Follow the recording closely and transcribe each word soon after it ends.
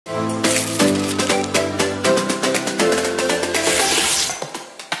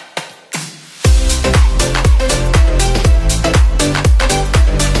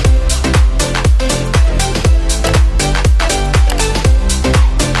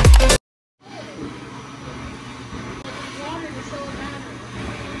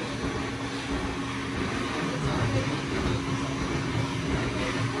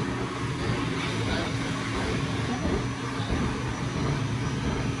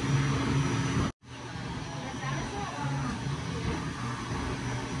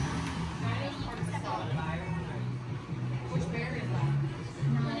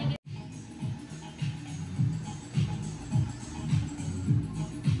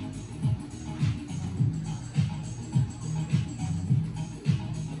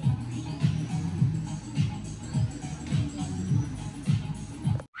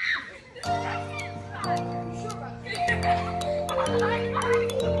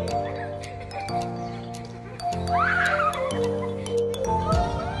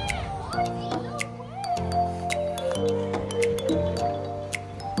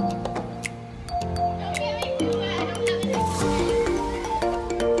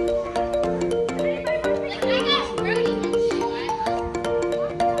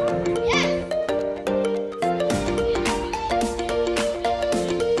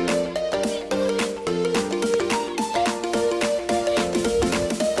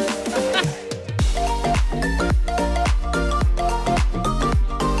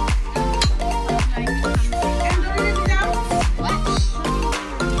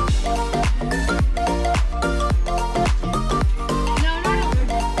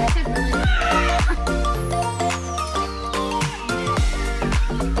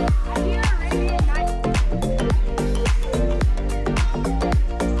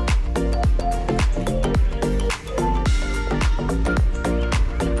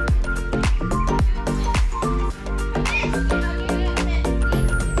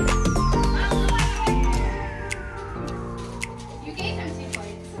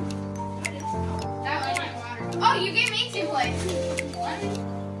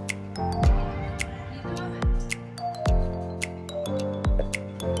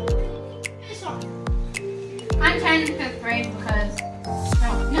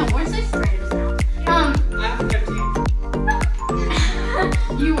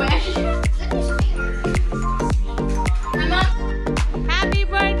You wish. Happy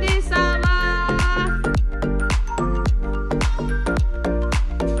birthday, Saba!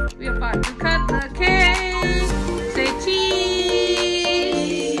 We're about to cut the cake. Say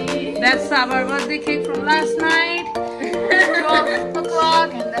cheese. That's Saba's birthday cake from last night. 12 o'clock,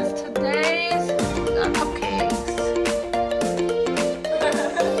 and that's today's cupcakes.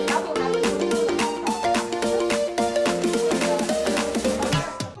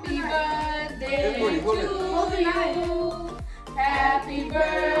 Happy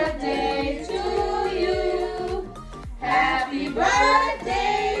birthday to you. Happy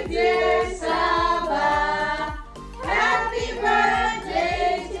birthday, dear Saba. Happy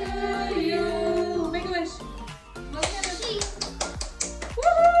birthday to you. Make a wish.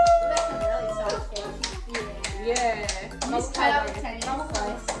 Yeah. Just cut out the tiny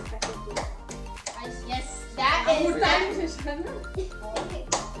slice. Yes, that is that.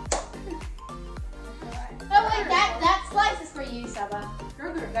 Oh wait, that slice is for you, Saba.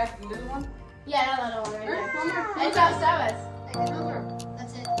 Further, that little one. Yeah, that little one right there. One more. That's how Saba's.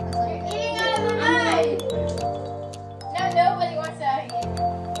 That's it. You're eating out of the knife. No, nobody wants to eat it.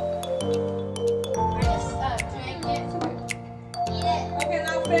 I just drank it. Eat it. Okay,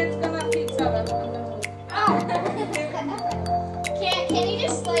 now Fred's gonna feed Saba. Oh. Can you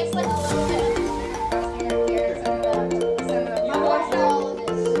just slice like a little bit of here and some of the You want all of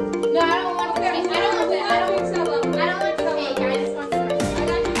this? No, I don't want the cake. I don't want the cake. I just want some.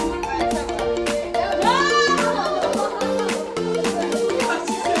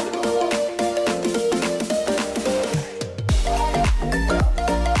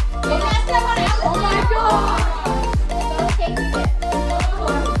 Oh my god! Both cakes you get.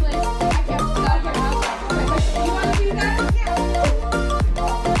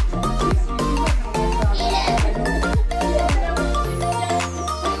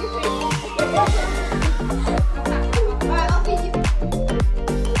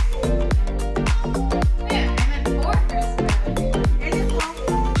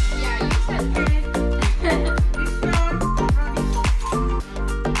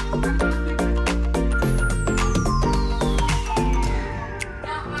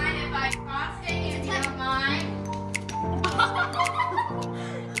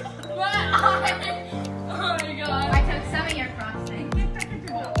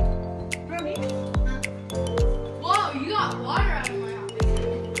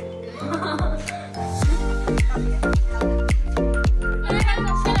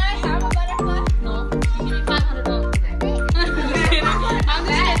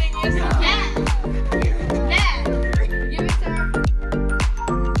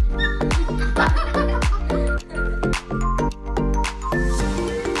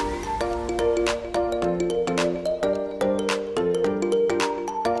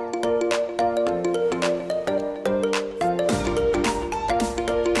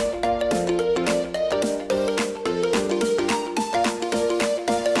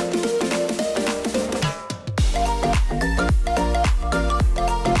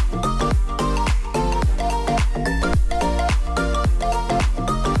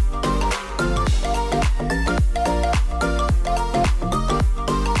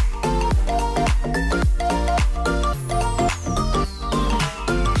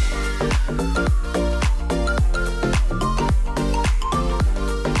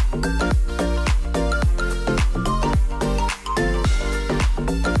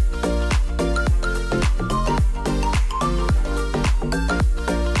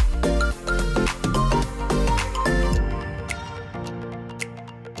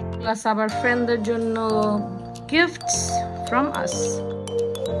 Sabar friendদের জন্য gifts from us.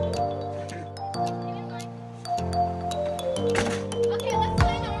 Okay, let's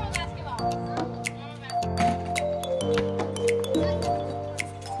play normal basketball.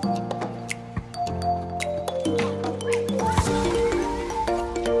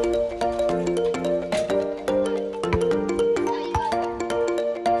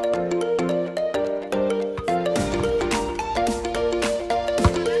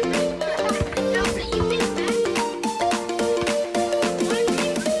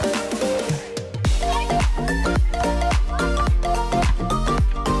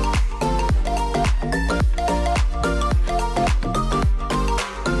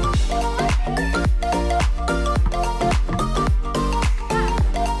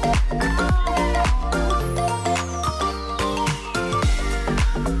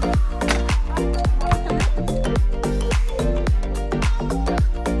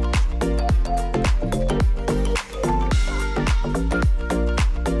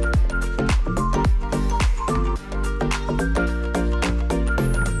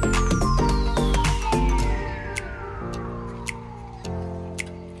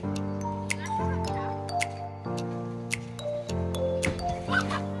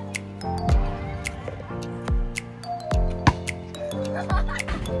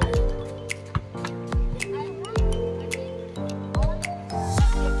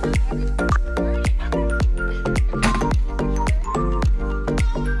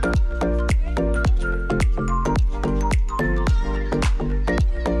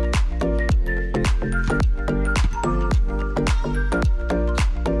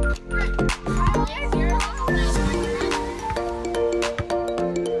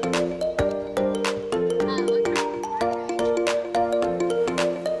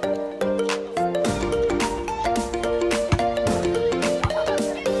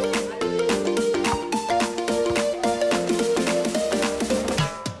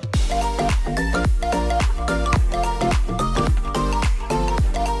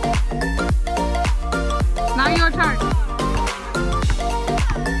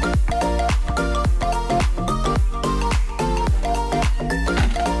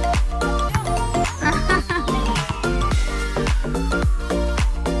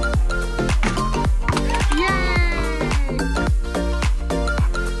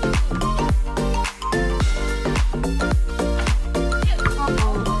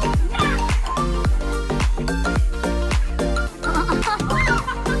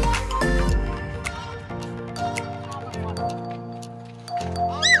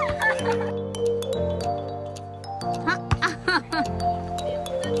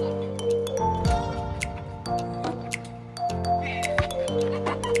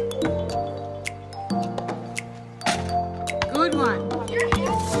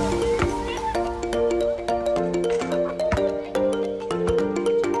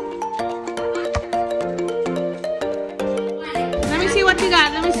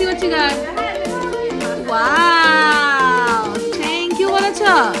 got? Let me see what you got. Wow. Thank you,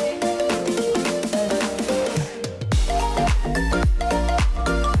 Walacha.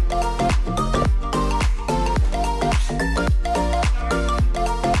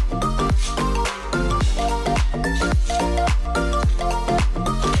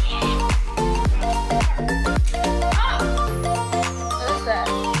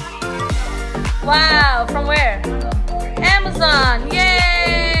 Wow, from where? Amazon,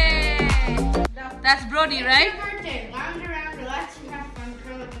 yay! That's Brody, right? It's your birthday. Lounge around, relax, and have fun.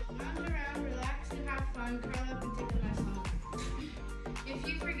 Curl up. Lounge around, relax, and have fun. Curl up and take a nice home. If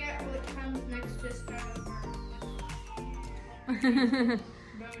you forget what comes next, just start over.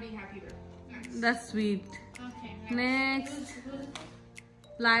 Brody, happy birthday. Nice. That's sweet. Okay, Next. Who's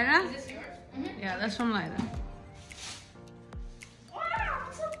Lyra? is this yours? Mm-hmm. Yeah, that's from Lyra. Wow,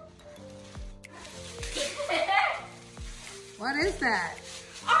 what's up? What is that?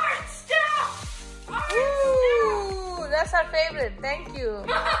 Art stuff! Art Ooh, that's our favorite. Thank you.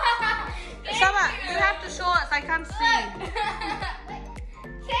 Saba, you have to show us. I can't see.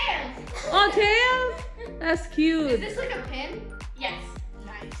 Tails! Oh, tails? That's Is cute. this like a pin? Yes.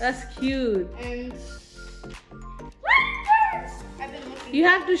 Nice. That's cute. And letters! I've been looking. You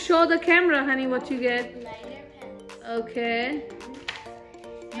have to show the camera, honey, what you get. Lighter pens. Okay.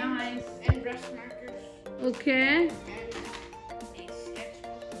 Nice. And brush markers. Okay. And a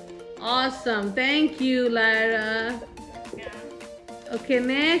sketchbook. Awesome. Thank you, Lyra. Yeah. Okay,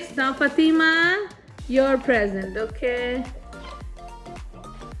 next. Now, Fatima, your present. Okay.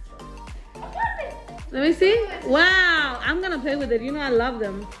 Let me see. Wow. I'm going to play with it. You know I love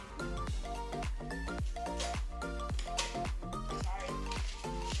them.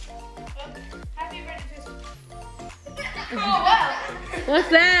 Happy birthday. Oh, wow. What's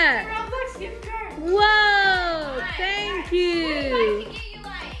that? Roblox gift card. Whoa. Thank What if I you. could get you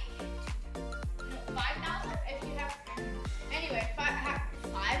like 5,000 if you have. Anyway, five.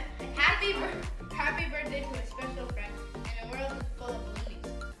 Happy birthday to a special friend in a world full of loonies.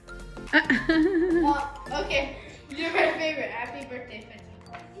 Okay, you're my favorite. Happy birthday,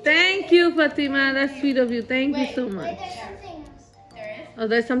 Fatima. Thank you, Fatima. That's sweet of you. Thank you so much. There's something else. There is. Oh,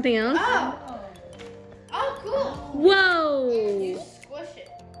 there's something else? Oh. Oh, cool. Whoa. You squish it.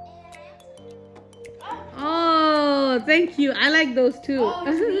 Oh. Oh, thank you. I like those too. Oh,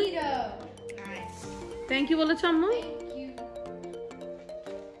 it's neato. Nice. Thank you, Walachamma. Thank you.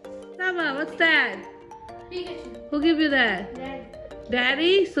 Saba, what's that? Pikachu. Who gave you that? Dad.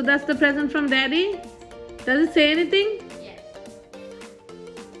 Daddy? So that's the present from Daddy? Does it say anything? Yes.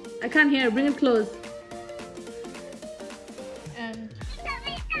 I can't hear. Bring it close.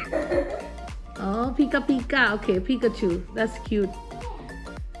 Oh, Pika Pika. Okay, Pikachu. That's cute.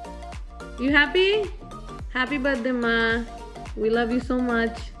 You happy? Happy birthday, Ma. We love you so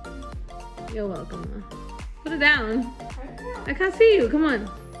much. You're welcome, Ma. Put it down. I can't see you. Come on.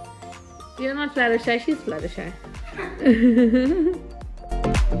 You're not Fluttershy. She's Fluttershy.